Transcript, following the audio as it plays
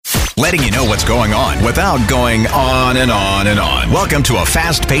letting you know what's going on without going on and on and on. Welcome to a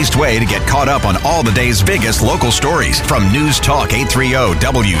fast-paced way to get caught up on all the day's biggest local stories from News Talk 830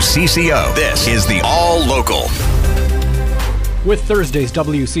 WCCO. This is the All Local. With Thursday's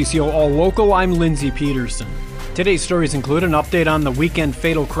WCCO All Local, I'm Lindsey Peterson. Today's stories include an update on the weekend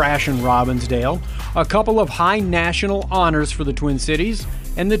fatal crash in Robbinsdale, a couple of high national honors for the Twin Cities,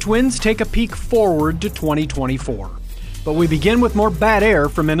 and the Twins take a peek forward to 2024. But we begin with more bad air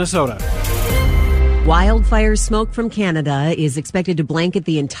from Minnesota. Wildfire smoke from Canada is expected to blanket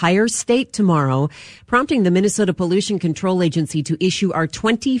the entire state tomorrow, prompting the Minnesota Pollution Control Agency to issue our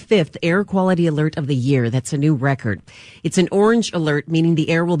 25th air quality alert of the year. That's a new record. It's an orange alert, meaning the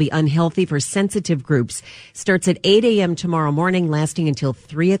air will be unhealthy for sensitive groups. Starts at 8 a.m. tomorrow morning, lasting until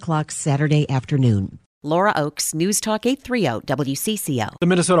 3 o'clock Saturday afternoon. Laura Oakes, News Talk 830 WCCO. The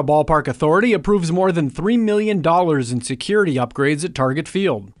Minnesota Ballpark Authority approves more than $3 million in security upgrades at Target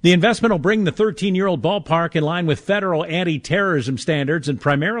Field. The investment will bring the 13-year-old ballpark in line with federal anti-terrorism standards and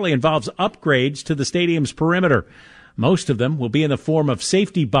primarily involves upgrades to the stadium's perimeter. Most of them will be in the form of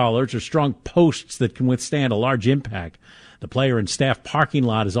safety bollards or strong posts that can withstand a large impact. The player and staff parking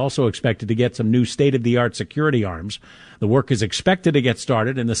lot is also expected to get some new state-of-the-art security arms. The work is expected to get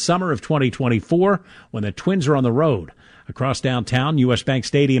started in the summer of 2024 when the Twins are on the road. Across downtown, U.S. Bank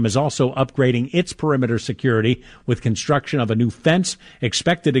Stadium is also upgrading its perimeter security with construction of a new fence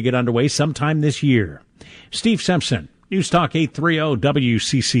expected to get underway sometime this year. Steve Simpson, News Talk 830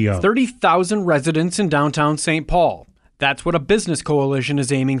 WCCO. 30,000 residents in downtown St. Paul. That's what a business coalition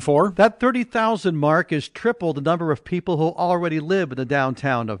is aiming for. That 30,000 mark is triple the number of people who already live in the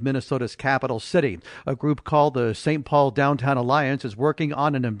downtown of Minnesota's capital city. A group called the St. Paul Downtown Alliance is working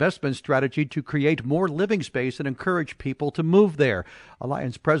on an investment strategy to create more living space and encourage people to move there.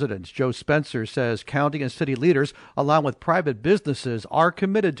 Alliance President Joe Spencer says county and city leaders, along with private businesses, are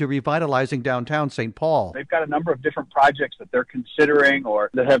committed to revitalizing downtown St. Paul. They've got a number of different projects that they're considering or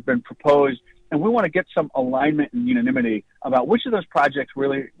that have been proposed. And we want to get some alignment and unanimity about which of those projects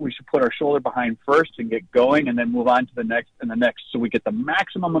really we should put our shoulder behind first and get going and then move on to the next and the next so we get the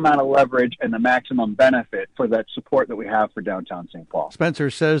maximum amount of leverage and the maximum benefit for that support that we have for downtown St. Paul. Spencer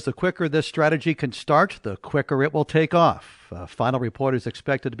says the quicker this strategy can start, the quicker it will take off. A final report is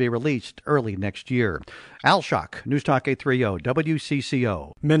expected to be released early next year. Al Shock, News Talk 830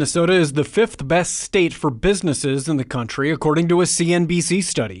 WCCO. Minnesota is the fifth best state for businesses in the country, according to a CNBC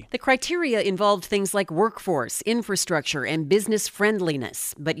study. The criteria involved things like workforce, infrastructure, and business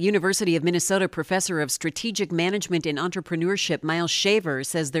friendliness. But University of Minnesota professor of strategic management and entrepreneurship Miles Shaver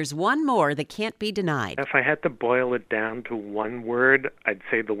says there's one more that can't be denied. If I had to boil it down to one word, I'd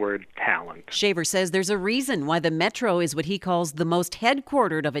say the word talent. Shaver says there's a reason why the Metro is what he calls the most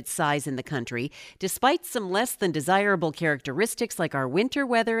headquartered of its size in the country, despite some less than desirable characteristics like our winter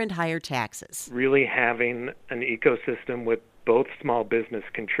weather and higher taxes. Really having an ecosystem with both small business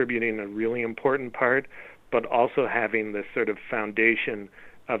contributing a really important part, but also having this sort of foundation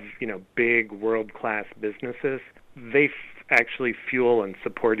of, big world-class businesses, they actually fuel and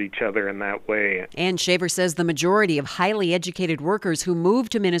support each other in that way. And Shaver says the majority of highly educated workers who move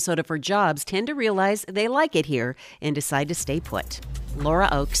to Minnesota for jobs tend to realize they like it here and decide to stay put. Laura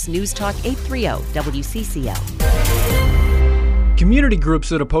Oakes, News Talk 830 WCCO. Community groups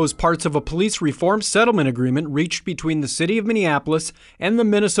that oppose parts of a police reform settlement agreement reached between the city of Minneapolis and the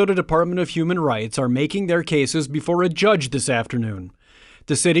Minnesota Department of Human Rights are making their cases before a judge this afternoon.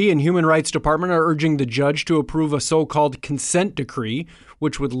 The city and Human Rights Department are urging the judge to approve a so-called consent decree,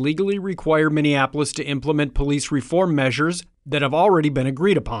 which would legally require Minneapolis to implement police reform measures that have already been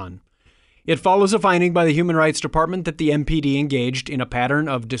agreed upon. It follows a finding by the Human Rights Department that the MPD engaged in a pattern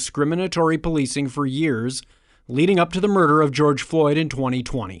of discriminatory policing for years, leading up to the murder of George Floyd in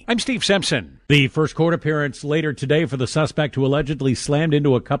 2020. I'm Steve Simpson. The first court appearance later today for the suspect who allegedly slammed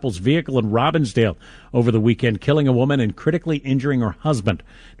into a couple's vehicle in Robbinsdale over the weekend, killing a woman and critically injuring her husband.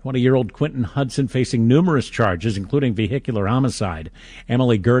 20-year-old Quentin Hudson facing numerous charges, including vehicular homicide.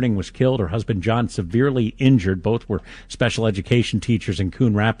 Emily Girding was killed. Her husband John severely injured. Both were special education teachers in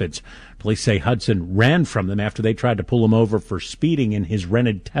Coon Rapids. Police say Hudson ran from them after they tried to pull him over for speeding in his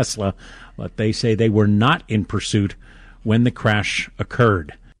rented Tesla, but they say they were not in pursuit when the crash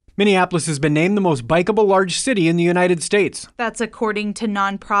occurred. Minneapolis has been named the most bikeable large city in the United States. That's according to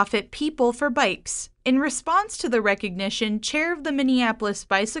nonprofit People for Bikes. In response to the recognition, chair of the Minneapolis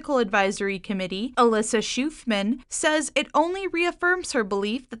Bicycle Advisory Committee, Alyssa Schufman, says it only reaffirms her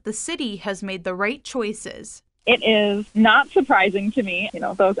belief that the city has made the right choices. It is not surprising to me.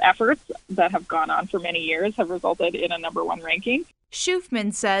 Those efforts that have gone on for many years have resulted in a number one ranking.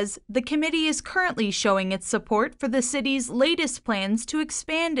 Schufman says the committee is currently showing its support for the city's latest plans to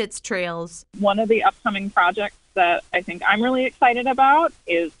expand its trails. One of the upcoming projects that I think I'm really excited about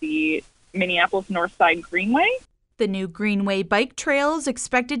is the Minneapolis North Side Greenway. The new Greenway bike trail is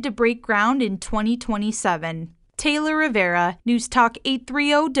expected to break ground in 2027. Taylor Rivera, News Talk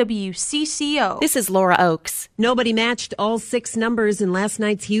 830 WCCO. This is Laura Oakes. Nobody matched all 6 numbers in last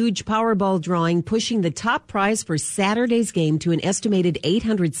night's huge Powerball drawing, pushing the top prize for Saturday's game to an estimated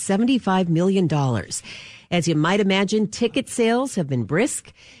 $875 million. As you might imagine, ticket sales have been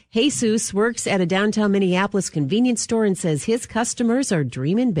brisk. Jesus works at a downtown Minneapolis convenience store and says his customers are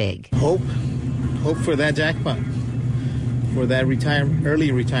dreaming big. Hope for that jackpot, for that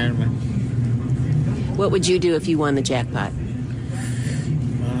early retirement. What would you do if you won the jackpot?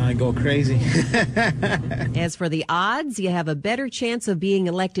 I go crazy. As for the odds, you have a better chance of being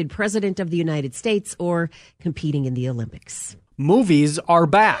elected president of the United States or competing in the Olympics. Movies are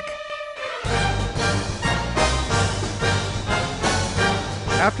back.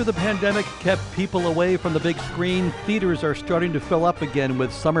 After the pandemic kept people away from the big screen, theaters are starting to fill up again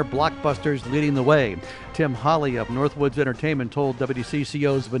with summer blockbusters leading the way. Tim Hawley of Northwoods Entertainment told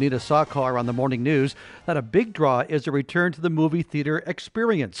WCCO's Vanita Sakar on the Morning News that a big draw is a return to the movie theater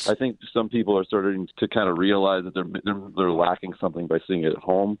experience. I think some people are starting to kind of realize that they're lacking something by seeing it at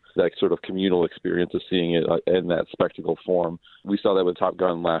home, that sort of communal experience of seeing it in that spectacle form. We saw that with Top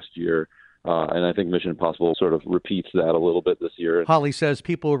Gun last year. And I think Mission Impossible sort of repeats that a little bit this year. Holly says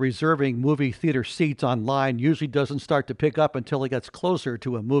people reserving movie theater seats online usually doesn't start to pick up until it gets closer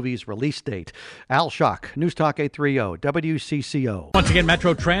to a movie's release date. Al Schock, News Talk 830 WCCO. Once again,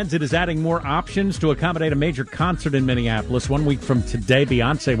 Metro Transit is adding more options to accommodate a major concert in Minneapolis. 1 week from today,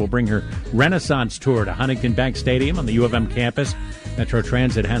 Beyoncé will bring her Renaissance tour to Huntington Bank Stadium on the U of M campus. Metro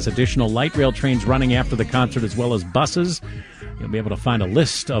Transit has additional light rail trains running after the concert as well as buses. You'll be able to find a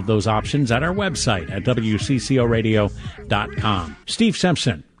list of those options at our website at WCCOradio.com. Steve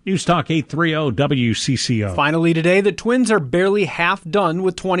Simpson, News Talk 830 WCCO. Finally today, the Twins are barely half done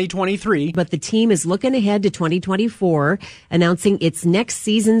with 2023. But the team is looking ahead to 2024, announcing its next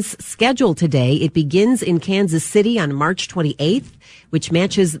season's schedule today. It begins in Kansas City on March 28th, which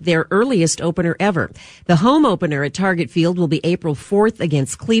matches their earliest opener ever. The home opener at Target Field will be April 4th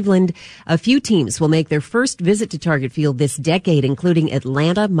against Cleveland. A few teams will make their first visit to Target Field this decade, including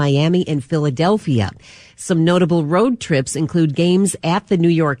Atlanta, Miami, and Philadelphia. Some notable road trips include games at the New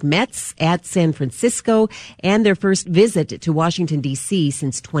York Mets, at San Francisco, and their first visit to Washington, D.C.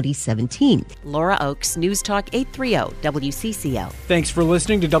 since 2017. Laura Oakes, News Talk 830 WCCO. Thanks for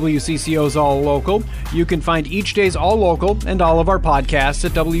listening to WCCO's All Local. You can find each day's All Local and all of our podcasts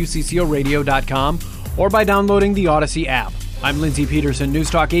at WCCOradio.com or by downloading the Odyssey app. I'm Lindsey Peterson,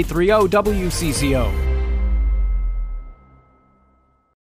 News Talk 830 WCCO.